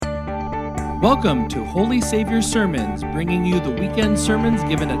Welcome to Holy Savior Sermons, bringing you the weekend sermons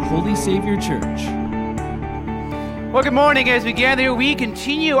given at Holy Savior Church. Well, good morning. As we gather, we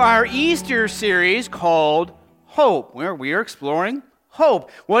continue our Easter series called Hope, where we are exploring hope,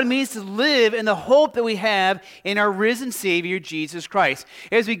 what it means to live in the hope that we have in our risen Savior, Jesus Christ.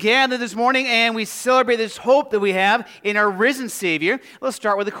 As we gather this morning and we celebrate this hope that we have in our risen Savior, let's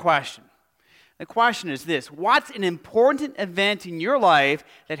start with a question. The question is this: what's an important event in your life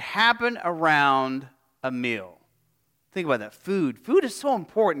that happened around a meal? Think about that. Food. Food is so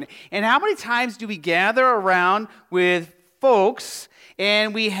important. And how many times do we gather around with folks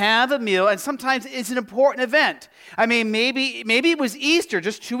and we have a meal, and sometimes it's an important event? I mean, maybe it was Easter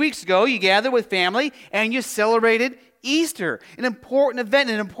just 2 weeks ago. You gathered with family and you celebrated Easter, an important event,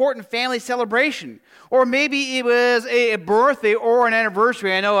 an important family celebration. Or maybe it was a birthday or an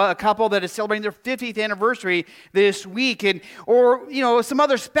anniversary. I know a couple that is celebrating their 50th anniversary this week, or some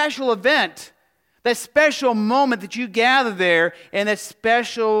other special event, that special moment that you gather there, and that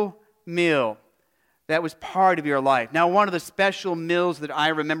special meal that was part of your life. Now, one of the special meals that I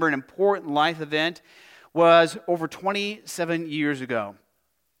remember, an important life event, was over 27 years ago,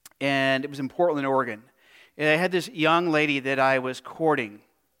 and it was in Portland, Oregon. And I had this young lady that I was courting,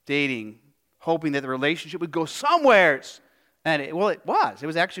 dating, hoping that the relationship would go somewheres. And it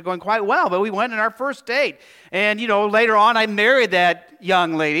was actually going quite well, but we went on our first date. And, later on I married that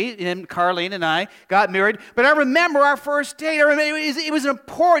young lady, and Carlene and I got married. But I remember our first date. It was an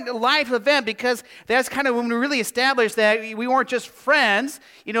important life event, because that's kind of when we really established that we weren't just friends,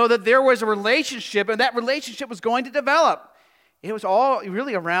 that there was a relationship, and that relationship was going to develop. It was all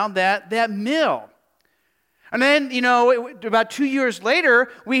really around that meal. And then, about 2 years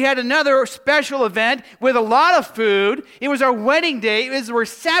later, we had another special event with a lot of food. It was our wedding day. It was a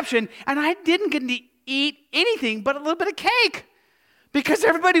reception. And I didn't get to eat anything but a little bit of cake, because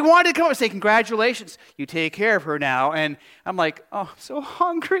everybody wanted to come and say, "Congratulations, you take care of her now." And I'm like, "Oh, I'm so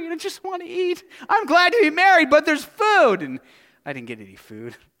hungry and I just want to eat. I'm glad to be married, but there's food." And I didn't get any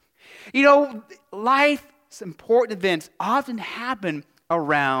food. Life's important events often happen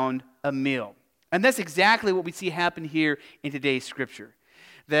around a meal. And that's exactly what we see happen here in today's scripture.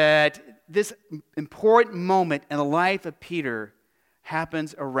 That this important moment in the life of Peter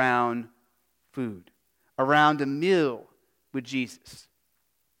happens around food, around a meal with Jesus.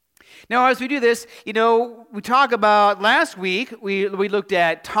 Now, as we do this, we talk about last week, we looked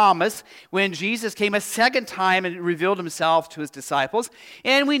at Thomas when Jesus came a second time and revealed himself to his disciples.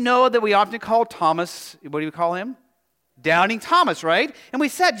 And we know that we often call Thomas, what do we call him? Doubting Thomas, right? And we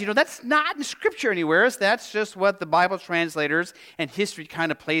said, that's not in Scripture anywhere. That's just what the Bible translators and history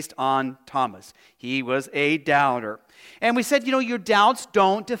kind of placed on Thomas. He was a doubter. And we said, your doubts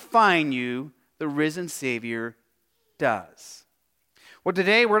don't define you. The risen Savior does. Well,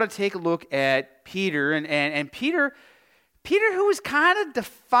 today we're going to take a look at Peter. And Peter who was kind of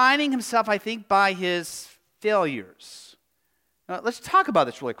defining himself, I think, by his failures. Now, let's talk about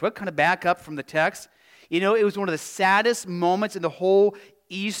this really quick, kind of back up from the text. It was one of the saddest moments in the whole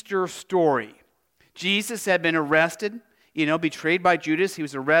Easter story. Jesus had been arrested, betrayed by Judas. He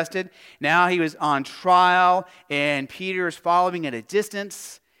was arrested. Now he was on trial, and Peter is following at a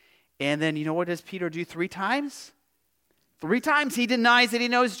distance. And then, what does Peter do 3 times? 3 times he denies that he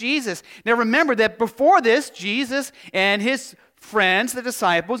knows Jesus. Now remember that before this, Jesus and his friends, the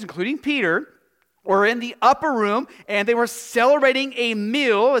disciples, including Peter, were in the upper room, and they were celebrating a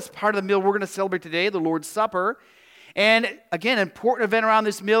meal as part of the meal we're going to celebrate today, the Lord's Supper. And again, an important event around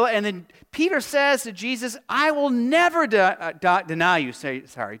this meal. And then Peter says to Jesus, "I will never deny you.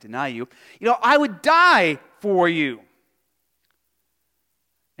 I would die for you."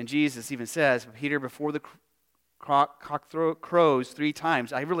 And Jesus even says, "Peter, before the cock crows 3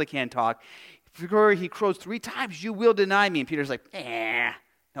 times," I really can't talk. "Before he crows 3 times, you will deny me." And Peter's like,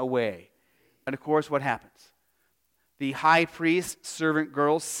 no way. And of course, what happens? The high priest servant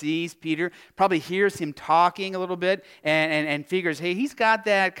girl sees Peter, probably hears him talking a little bit, and figures, hey, he's got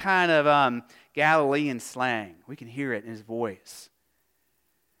that kind of Galilean slang. We can hear it in his voice.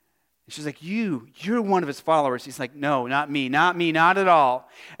 And she's like, you're one of his followers. He's like, no, not me, not at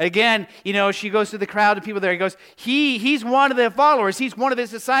all. Again, she goes to the crowd of people there. He goes, he's one of the followers. He's one of his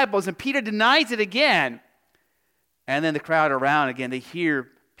disciples. And Peter denies it again. And then the crowd around, again, they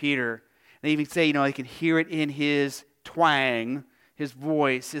hear Peter. They even say, they can hear it in his twang, his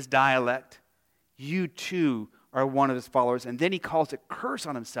voice, his dialect. You too are one of his followers. And then he calls a curse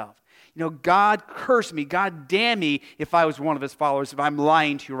on himself. God curse me, God damn me if I was one of his followers, if I'm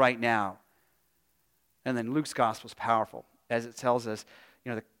lying to you right now. And then Luke's gospel is powerful, as it tells us,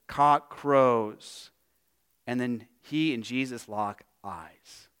 the cock crows, and then he and Jesus lock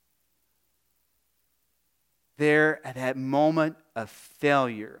eyes. there at that moment of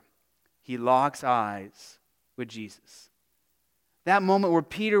failure, he locks eyes with Jesus. That moment where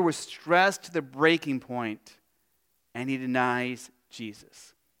Peter was stressed to the breaking point, and he denies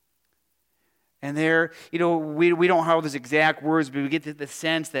Jesus. And there, we don't have those exact words, but we get the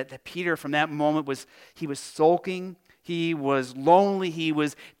sense that Peter from that moment was sulking, he was lonely, he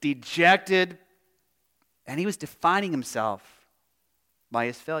was dejected, and he was defining himself by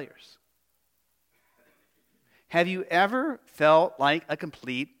his failures. Have you ever felt like a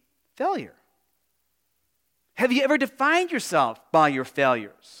complete failure? Have you ever defined yourself by your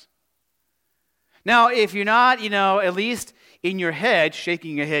failures? Now, if you're not, at least in your head,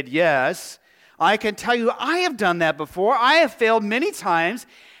 shaking your head yes, I can tell you I have done that before. I have failed many times,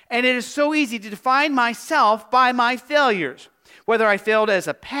 and it is so easy to define myself by my failures. Whether I failed as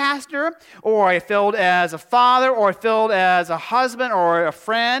a pastor, or I failed as a father, or I failed as a husband or a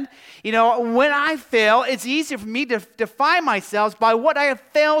friend. When I fail, it's easier for me to define myself by what I have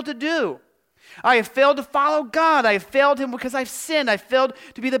failed to do. I have failed to follow God. I have failed Him because I've sinned. I failed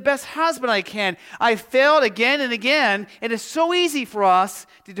to be the best husband I can. I failed again and again. And it's so easy for us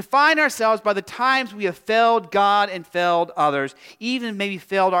to define ourselves by the times we have failed God and failed others, even maybe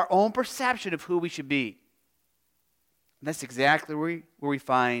failed our own perception of who we should be. And that's exactly where we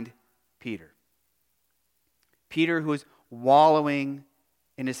find Peter. Peter, who is wallowing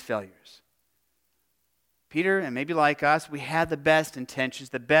in his failures. Peter, and maybe like us, we had the best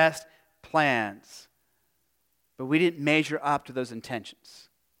intentions, the best plans, but we didn't measure up to those intentions.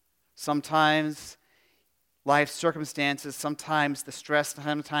 Sometimes life circumstances, sometimes the stress,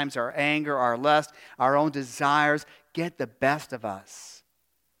 sometimes our anger, our lust, our own desires get the best of us,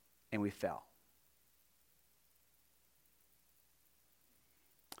 and we fell.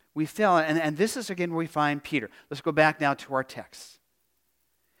 We fell, and this is again where we find Peter. Let's go back now to our text.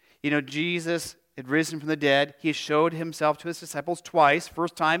 Jesus had risen from the dead. He showed himself to his disciples twice.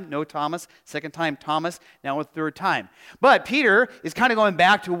 First time, no Thomas. Second time, Thomas. Now a third time. But Peter is kind of going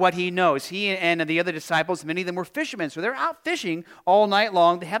back to what he knows. He and the other disciples, many of them were fishermen. So they're out fishing all night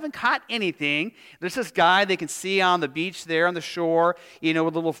long. They haven't caught anything. There's this guy they can see on the beach there on the shore, with a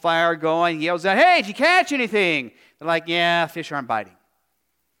little fire going. He yells out, "Hey, did you catch anything?" They're like, "Yeah, fish aren't biting."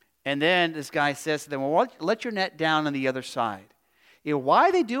 And then this guy says to them, "Well, let your net down on the other side." Why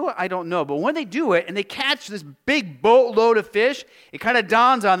they do it, I don't know. But when they do it and they catch this big boatload of fish, it kind of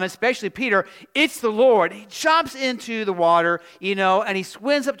dawns on them, especially Peter, it's the Lord. He jumps into the water, and he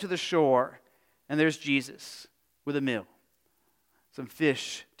swims up to the shore. And there's Jesus with a meal, some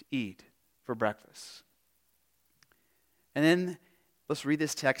fish to eat for breakfast. And then let's read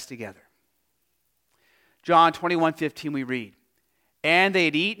this text together. John 21:15 we read, "And they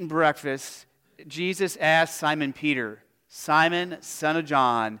had eaten breakfast. Jesus asked Simon Peter, 'Simon, son of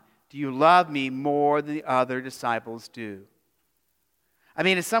John, do you love me more than the other disciples do?'" I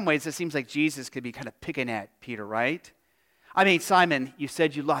mean, in some ways, it seems like Jesus could be kind of picking at Peter, right? "Simon, you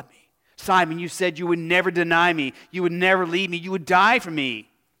said you loved me. Simon, you said you would never deny me. You would never leave me. You would die for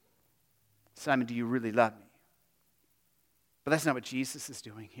me. Simon, do you really love me?" But that's not what Jesus is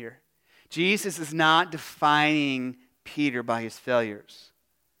doing here. Jesus is not defining Peter by his failures.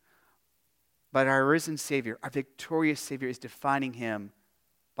 But our risen Savior, our victorious Savior, is defining him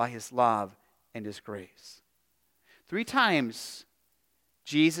by his love and his grace. 3 times,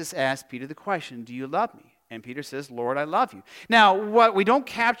 Jesus asked Peter the question, "Do you love me?" And Peter says, "Lord, I love you." Now, what we don't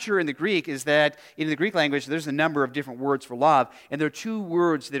capture in the Greek is that in the Greek language, there's a number of different words for love, and there are 2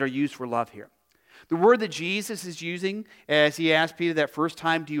 words that are used for love here. The word that Jesus is using as he asked Peter that first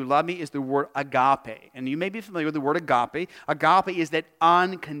time, "Do you love me?" is the word agape. And you may be familiar with the word agape. Agape is that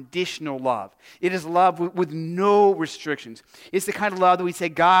unconditional love. It is love with no restrictions. It's the kind of love that we say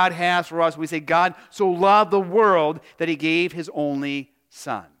God has for us. We say God so loved the world that he gave his only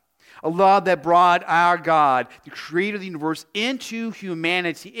Son. A love that brought our God, the creator of the universe, into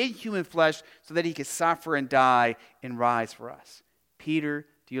humanity, in human flesh, so that he could suffer and die and rise for us. "Peter,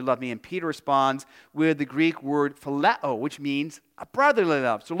 do you love me?" And Peter responds with the Greek word phileo, which means a brotherly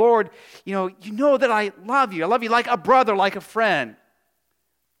love. So, "Lord, you know that I love you. I love you like a brother, like a friend."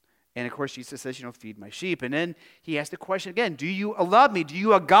 And of course, Jesus says, "Feed my sheep." And then he asks the question again, "Do you love me? Do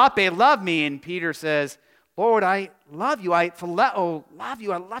you agape love me?" And Peter says, "Lord, I love you. I phileo love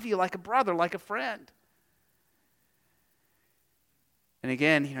you. I love you like a brother, like a friend." And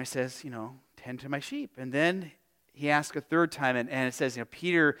again, he says, "Tend to my sheep." And then he asks a third time, and it says,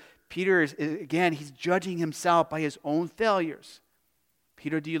 Peter is, again, he's judging himself by his own failures.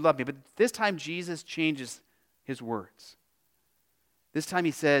 "Peter, do you love me?" But this time, Jesus changes his words. This time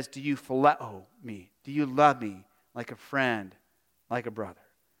he says, "Do you phileo me? Do you love me like a friend, like a brother?"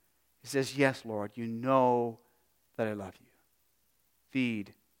 He says, "Yes, Lord, you know that I love you.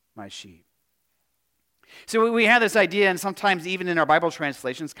 Feed my sheep. So we have this idea, and sometimes even in our Bible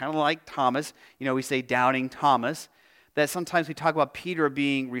translations, kind of like Thomas, we say doubting Thomas, that sometimes we talk about Peter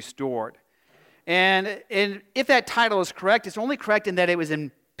being restored. And if that title is correct, it's only correct in that it was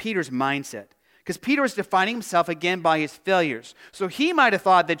in Peter's mindset. Because Peter was defining himself again by his failures. So he might have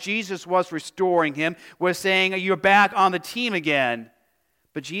thought that Jesus was restoring him, was saying, you're back on the team again.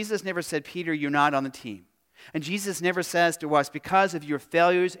 But Jesus never said, Peter, you're not on the team. And Jesus never says to us, because of your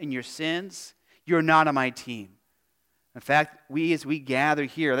failures and your sins, you're not on my team. In fact, as we gather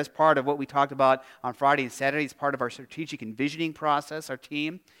here, that's part of what we talked about on Friday and Saturday. It's part of our strategic envisioning process, our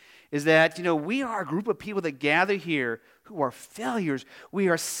team, is that, we are a group of people that gather here who are failures. We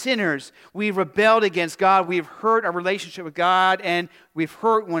are sinners. We've rebelled against God. We've hurt our relationship with God, and we've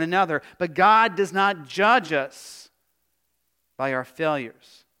hurt one another. But God does not judge us by our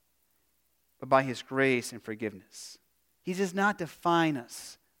failures, but by his grace and forgiveness. He does not define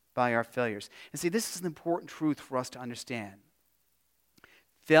us by our failures. And see, this is an important truth for us to understand.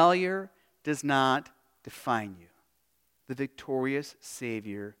 Failure does not define you. The victorious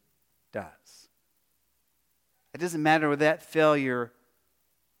Savior does. It doesn't matter whether that failure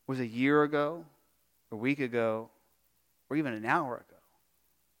was a year ago, a week ago, or even an hour ago.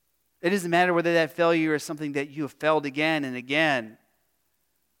 It doesn't matter whether that failure is something that you have failed again and again,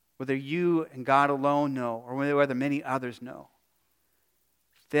 whether you and God alone know, or whether many others know.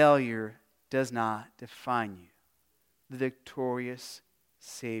 Failure does not define you. The victorious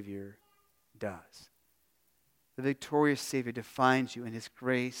Savior does. The victorious Savior defines you in his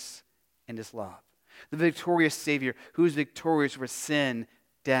grace and his love. The victorious Savior who is victorious over sin,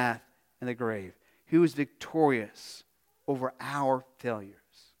 death, and the grave. Who is victorious over our failures.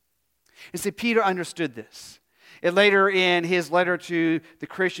 And see, Peter understood this. And later in his letter to the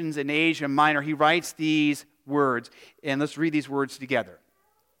Christians in Asia Minor, he writes these words. And let's read these words together.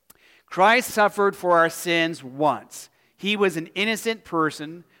 Christ suffered for our sins once. He was an innocent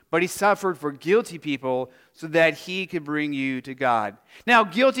person, but he suffered for guilty people so that he could bring you to God. Now,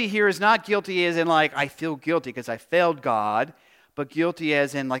 guilty here is not guilty as in like, I feel guilty because I failed God, but guilty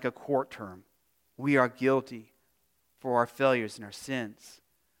as in like a court term. We are guilty for our failures and our sins.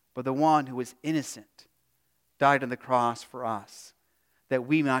 But the one who was innocent died on the cross for us, that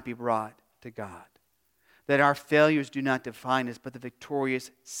we might be brought to God. That our failures do not define us, but the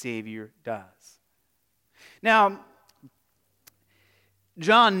victorious Savior does. Now,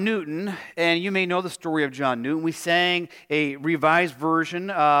 John Newton, and you may know the story of John Newton. We sang a revised version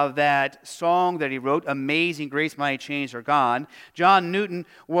of that song that he wrote, Amazing Grace, My Chains Are Gone. John Newton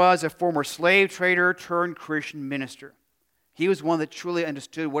was a former slave trader turned Christian minister. He was one that truly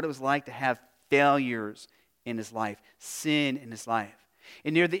understood what it was like to have failures in his life, sin in his life.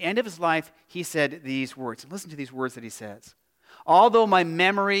 And near the end of his life, he said these words. Listen to these words that he says. Although my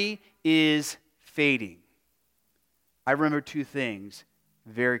memory is fading, I remember two things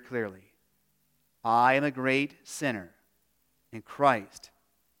very clearly. I am a great sinner, and Christ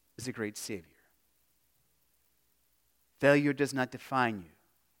is a great Savior. Failure does not define you.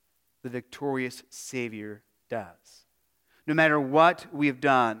 The victorious Savior does. No matter what we have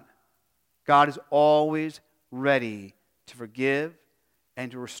done, God is always ready to forgive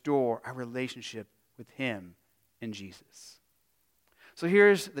and to restore our relationship with him in Jesus. So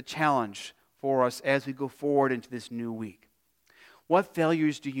here's the challenge for us as we go forward into this new week. What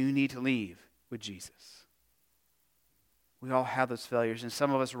failures do you need to leave with Jesus? We all have those failures, and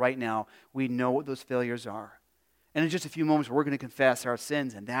some of us right now, we know what those failures are. And in just a few moments, we're going to confess our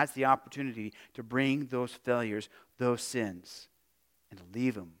sins, and that's the opportunity to bring those failures, those sins, and to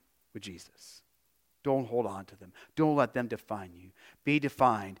leave them with Jesus. Don't hold on to them. Don't let them define you. Be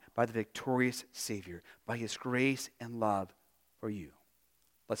defined by the victorious Savior, by his grace and love for you.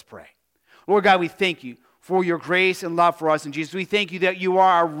 Let's pray. Lord God, we thank you for your grace and love for us in Jesus. We thank you that you are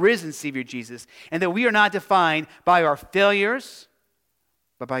our risen Savior, Jesus, and that we are not defined by our failures,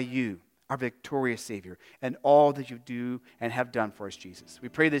 but by you, our victorious Savior, and all that you do and have done for us, Jesus. We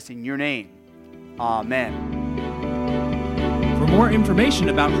pray this in your name. Amen. For more information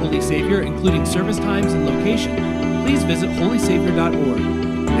about Holy Savior, including service times and location, please visit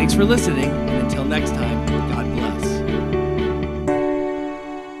holysavior.org. Thanks for listening, and until next time, God bless.